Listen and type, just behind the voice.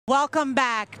Welcome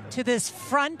back to this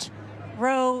front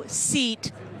row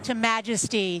seat to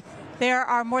majesty. There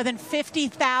are more than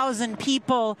 50,000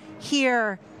 people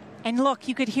here. And look,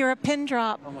 you could hear a pin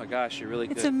drop. Oh my gosh, you really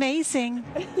could. It's amazing.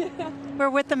 We're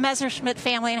with the Messerschmitt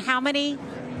family. And how many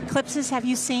eclipses have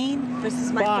you seen? This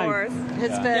is my fourth,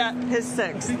 his fifth, his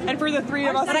sixth. And for the three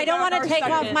of us, but I don't want to take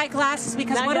off my glasses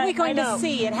because what are we going to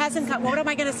see? It hasn't come. What am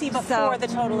I going to see before the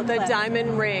total eclipse? The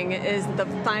diamond ring is the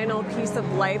final piece of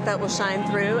light that will shine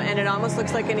through, and it almost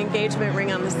looks like an engagement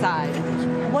ring on the side.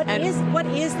 What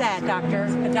is that, Doctor?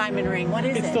 A diamond ring? What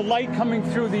is it? It's the light coming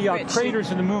through the craters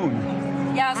of the moon.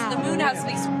 Yes, the moon has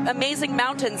these amazing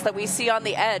mountains that we see on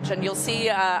the edge, and you'll see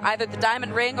either the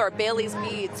diamond ring or Bailey's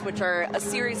beads, which are a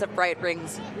series of bright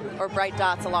rings or bright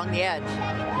dots along the edge.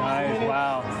 Nice,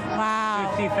 wow.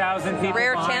 Wow. 50,000 people.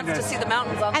 Rare chance to see the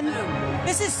mountains on the moon.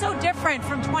 This is so different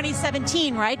from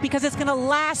 2017, right? Because it's going to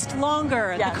last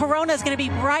longer. Yes. The corona is going to be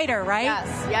brighter, right? Yes,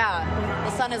 yeah.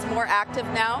 The sun is more active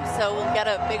now, so we'll get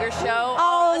a bigger show.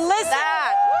 Oh, listen to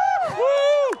that.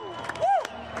 Woo!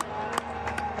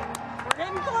 We're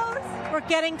getting close. We're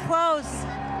getting close.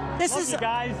 This Love is you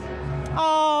guys.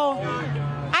 Oh,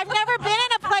 I've never been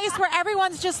in a place where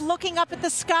everyone's just looking up at the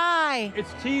sky.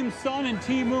 It's Team Sun and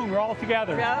Team Moon. We're all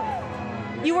together.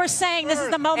 Yep. You were saying this is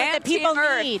the moment And that people Team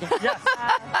Earth. need. Yes.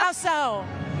 How so?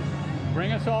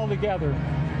 Bring us all together.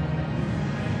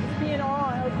 be in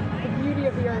awe of the beauty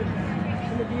of the earth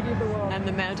and the beauty of the world. And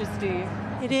the majesty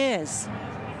It is.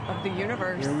 of the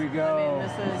universe. Here we go. I mean,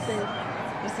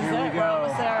 this is Here it. we go. We're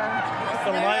almost there.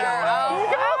 The light. Oh,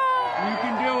 You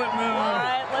can do it, Moon. All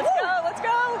right, let's go. Let's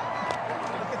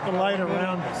go. The light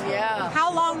around us. yeah.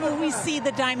 How long will we see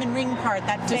the diamond ring part?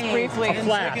 That Just phase? briefly. A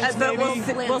flash. But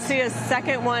we'll see a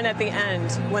second one at the end.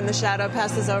 When the shadow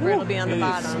passes over, it'll be on the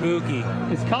bottom. Spooky.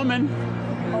 It's coming.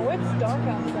 Oh, it's dark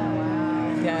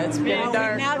outside. Yeah, it's really We've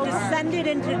dark. now descended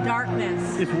into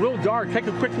darkness. It's real dark. Take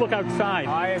a quick look outside.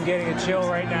 I am getting a chill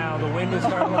right now. The wind is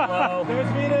starting to blow. There's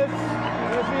Venus.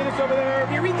 There's Venus over there.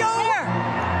 Here we go.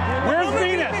 Where's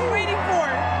Venus? We've been waiting for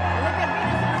it.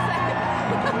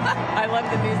 I love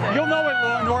the music. You'll know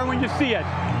it, Norah, when you see it. Oh,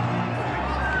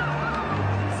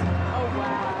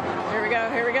 wow. Here we go.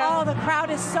 Here we go. Oh, the crowd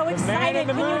is so excited. in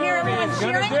the Can you hear moon everyone is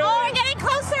gonna cheering? do Oh, it. we're getting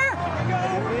closer.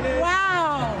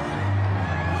 Wow.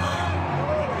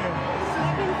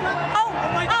 Oh,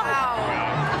 my God. Wow.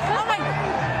 Oh, my God.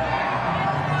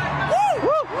 Woo!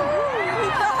 Woo!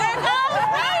 There it goes.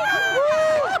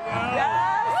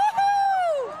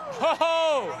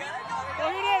 Oh!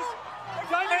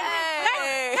 Look at this.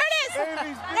 Hey. There it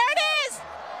is. There it is.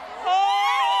 Oh!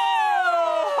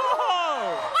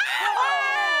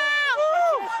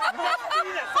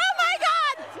 Oh, my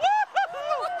God.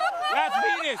 That's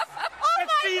Venus. Oh,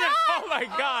 That's my Venus. God. Oh my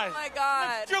God. Oh my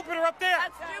God. Jupiter up there.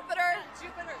 That's Jupiter.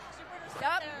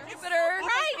 Yep, Jupiter.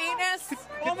 Right. Venus.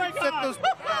 Oh my God.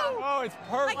 Oh, it's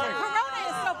perfect. Like the corona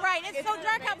is so bright. It's so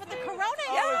dark out, but the corona is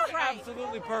so bright.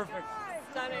 Absolutely perfect.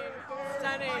 Stunning.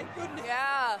 Stunning.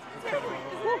 Yeah.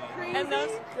 And those.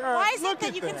 Why is it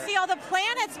that you can see all the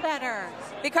planets better?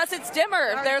 Because it's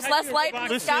dimmer. There's less light in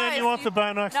the sky. you want the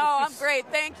binoculars? No, I'm great.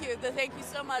 Thank you. Thank you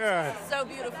so much. Yeah. This is so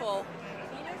beautiful.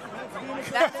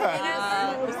 That's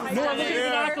Venus. Norah, look at the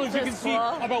binoculars. You can see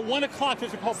about 1 o'clock.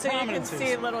 Those are called So you can prominences.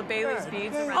 see little Bailey's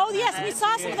beads around. Oh, yes, the we edge.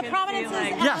 saw some of the You can see, prominences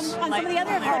like, Yes. on some of the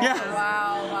other photos. Yeah.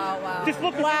 Wow. Just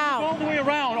look Wow. all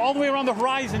the way around the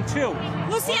horizon too.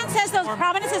 Lucienne says those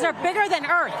prominences are bigger than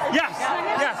Earth. Yes,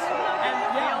 yes.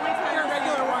 And the only time they're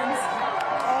regular ones.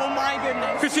 Oh my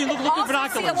goodness. Christine, look at the Also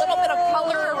see a binoculars. little bit of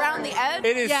color around the edge.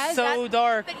 It is Yes. so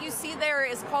dark. That you see there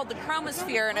is called the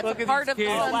chromosphere, and it's Look a at part these of the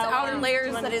kids. sun's Wow. outer layers Do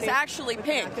you that wanna is see? actually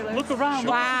pink. Look around.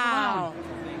 Wow.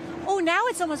 Oh, now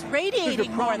it's almost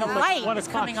radiating more. The light is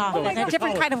coming off in a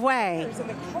different kind of way.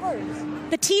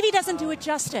 The TV doesn't do it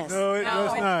justice. No, it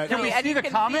does not. Can we And see you the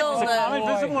can comet? feel Is the the- comet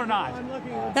visible or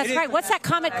not? That's right. What's that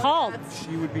comet called?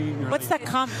 She would be. What's that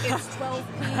comet? It's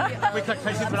 12P. Wait, can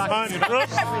I see the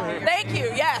binoculars? Thank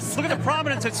you. Yes. Look at the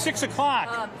prominence at 6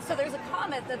 o'clock. So there's a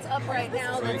comet that's up right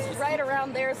now that's right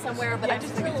around there somewhere, but I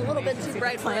just feel a little bit too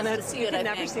bright for us to Planets. see You it. can I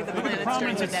never think. see the Look at the planets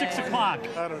during prominence the at day. 6 o'clock.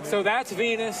 So that's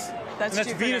Venus. That's And that's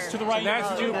Jupiter. Venus to the right. And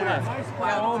that's Jupiter.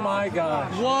 Oh my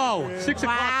gosh. Whoa, 6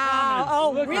 o'clock. Wow. prominence.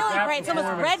 Oh, Look at really that bright. It's almost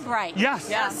performance. red bright. Yes.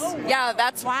 Yes. Yeah,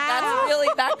 that's really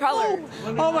that color.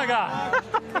 Oh my God.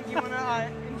 You want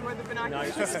to enjoy the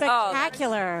binoculars?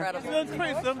 Spectacular. Incredible. That's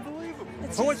crazy. It's unbelievable.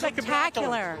 It's Who wants to take a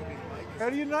spectacular. How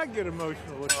do you not get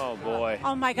emotional? Oh boy.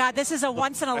 Oh, my God. This is a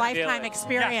once-in-a-lifetime it.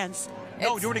 experience.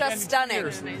 No, It's do it again. just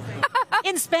stunning.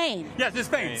 In Spain. Yes, it's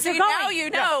Spain. See, You're now going. you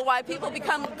know why people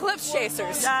become eclipse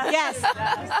chasers. Yes.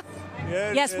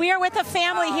 Yes, we are with a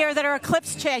family here that are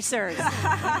eclipse chasers.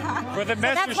 For the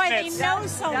That's why they know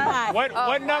so much.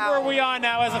 What number are we on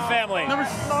now as a family? Number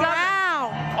 7.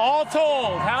 Wow. All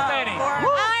told, how many?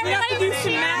 I'm ready to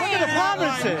see Look at the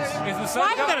prominences. Is the sun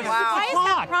Why, coming? why is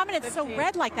that prominence so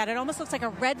red like that? It almost looks like a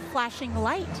red flashing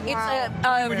light. It's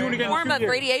We're doing it again in form 2 of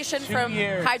years. radiation from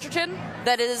hydrogen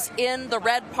that is in the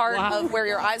red part of where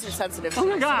your eyes are sensitive to. Oh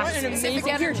my gosh. It's a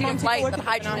specific energy of light that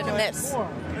hydrogen emits.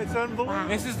 It's unbelievable.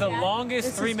 This is the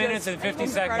longest 3 minutes and 50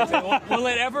 seconds. Will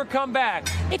it ever come back?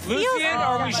 It feels, Lucian,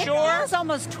 are we sure? It feels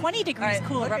almost 20 degrees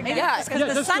cooler. Maybe Yeah. it's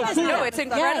because the sun is No, here. it's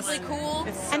incredibly cool.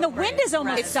 And the wind is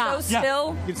almost It's so stopped.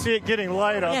 still. You can see it getting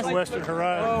light off Yes. the western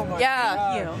horizon. Yeah.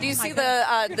 Thank you. Do you My see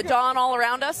the dawn all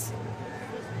around us?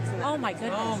 Oh my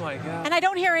goodness. Oh my God. And I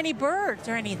don't hear any birds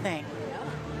or anything.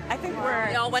 I think we're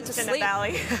They all went to in sleep. a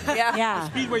valley. Yeah. Yeah.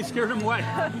 Speedway scared him away.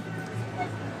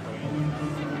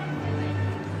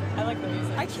 I like the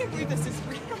music. I can't believe this is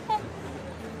real.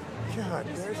 God,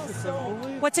 this is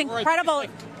unbelievable. What's incredible,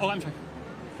 Oh, I'm sorry.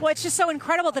 well, it's just so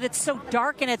incredible that it's so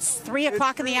dark and it's 3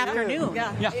 o'clock in the afternoon.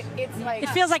 Yeah. Yeah. It's like It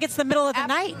feels like it's the middle of the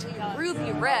night.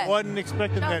 ruby red. Wasn't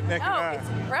expecting that naked No, eye. it's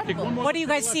incredible. What do you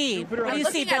guys see? What do you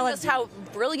see, Looking at Bill? just how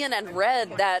brilliant and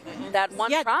red that one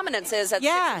Yeah. prominence is at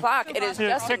Yeah. 6 o'clock. It is Yeah,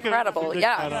 just check it out. incredible. It's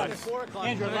Yeah. got eyes. Oh,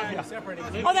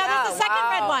 that was the second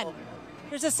red wow. one.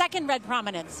 There's a second red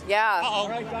prominence. Yeah. Uh-oh.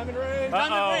 Diamond ring.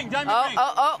 Diamond ring. Diamond Oh, ring.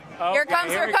 oh. Here it Okay, comes,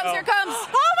 here here we it comes, go. here it comes.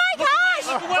 Oh my gosh!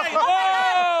 Wait.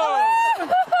 Whoa!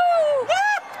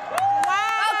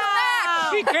 Wow!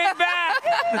 She came back.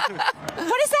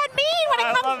 What does that mean when it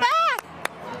I comes love it. back?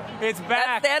 It's That's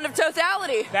back. the end of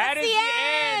totality. That is the the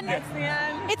end. end.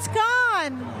 It's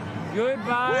gone.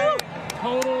 Goodbye.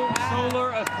 Total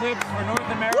solar eclipse for North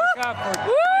America for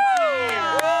 20 years.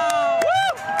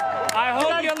 I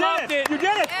hope you loved it. You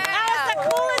did it. That was the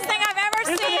coolest thing I've ever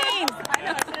seen.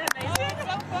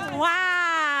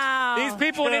 Wow. These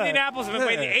people in Indianapolis have been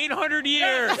waiting 800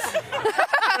 years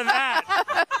for that.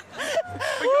 But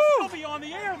you'll still be on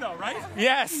the air, though, right?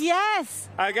 Yes. Yes.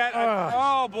 I got.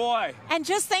 Oh boy. And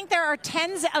just think there are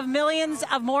tens of millions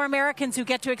of more Americans who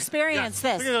get to experience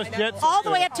this. Look at those jets. All the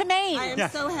way up to I Maine. am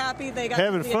so happy they got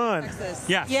Having to be fun. in Texas.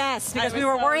 Yes. Yes, because I we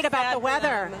was were so worried about sad the for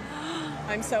weather. them.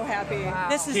 I'm so happy.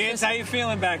 This is Kids, just, how you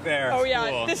feeling back there? Oh yeah,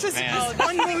 Cool. this is Man.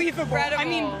 unbelievable. I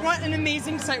mean, what an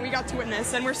amazing sight we got to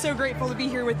witness, and we're so grateful to be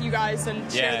here with you guys and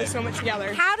share Yeah. this moment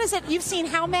together. how does it? You've seen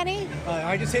how many?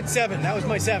 I just hit 7. That was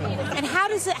my 7. And how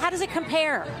does it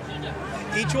compare?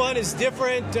 Each one is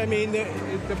different. I mean,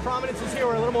 the prominences here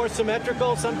are a little more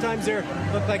symmetrical. Sometimes they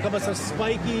look like almost a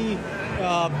spiky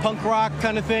punk rock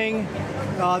kind of thing.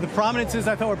 The prominences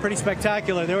I thought were pretty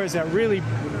spectacular. There was that really,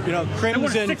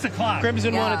 crimson, 6 o'clock.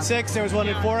 crimson one Yeah. at 6. There was one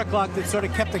at 4 o'clock that sort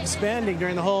of kept expanding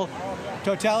during the whole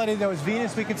totality. There was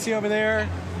Venus we could see over there.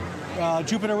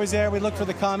 Jupiter was there. We looked for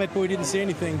the comet, but we didn't see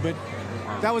anything. But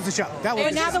that was the show. That was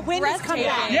And now the wind has come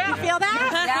back. You feel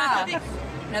that? Yeah.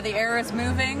 Now the air is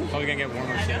moving. Oh, we're gonna get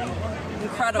warmer soon.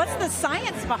 Incredible. What's the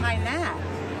science behind that?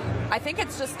 I think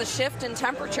it's just the shift in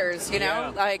temperatures, Yeah.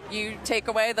 Like you take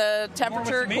away the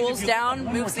temperature, What's amazing, cools if you look down, one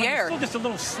more moves the time, air. It's still just a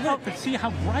little slit, but see how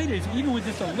bright it is, even with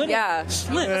just a little Yeah.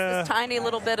 slit. This tiny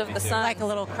little bit of the sun. Like a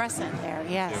little crescent there,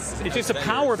 yes. It's just the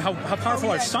power of how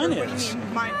powerful our sun is.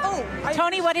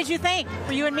 Tony, what did you think?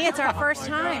 For you and me, it's our first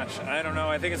time. Gosh, I don't know.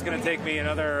 I think it's going to take me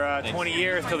another 20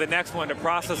 years till the next one to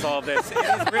process all of this. It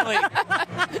is really.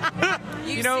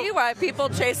 You know- see why people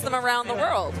chase them around the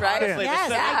world, right? Honestly, Yes,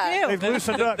 the sun- I do. They've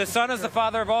loosened up. The sun is the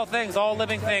father of all things. All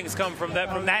living things come from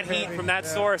that heat, from that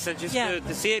source, and just Yeah.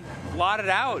 to see it blotted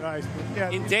out Nice. Yeah.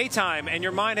 in daytime, and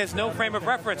your mind has no frame of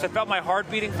reference. I felt my heart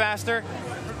beating faster.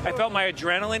 I felt my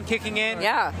adrenaline kicking in.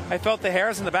 Yeah. I felt the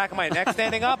hairs in the back of my neck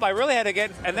standing up. I really had to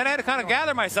and then I had to kind of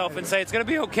gather myself and say it's going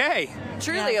to be okay.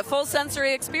 Truly a full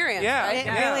sensory experience. Yeah. right?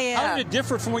 It really is. How did it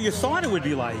differ from what you thought it would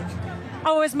be like?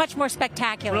 Oh, it was much more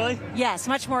spectacular. Really? Yes,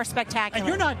 much more spectacular.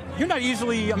 And you're not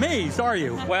easily amazed, are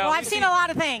you? Well, I've seen a lot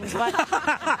of things, but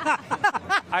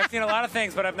I've seen a lot of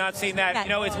things, but I've not seen that. Yeah. You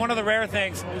know, it's one of the rare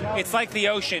things. It's like the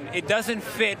ocean. It doesn't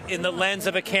fit in the lens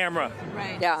of a camera.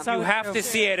 Yeah. So You have true. to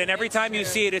see it, and every time you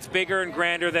see it, it's bigger and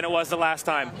grander than it was the last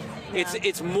time.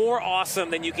 It's more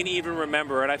awesome than you can even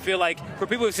remember. And I feel like for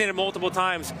people who've seen it multiple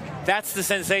times, that's the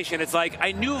sensation. It's like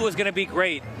I knew it was going to be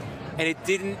great, and it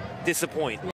didn't disappoint.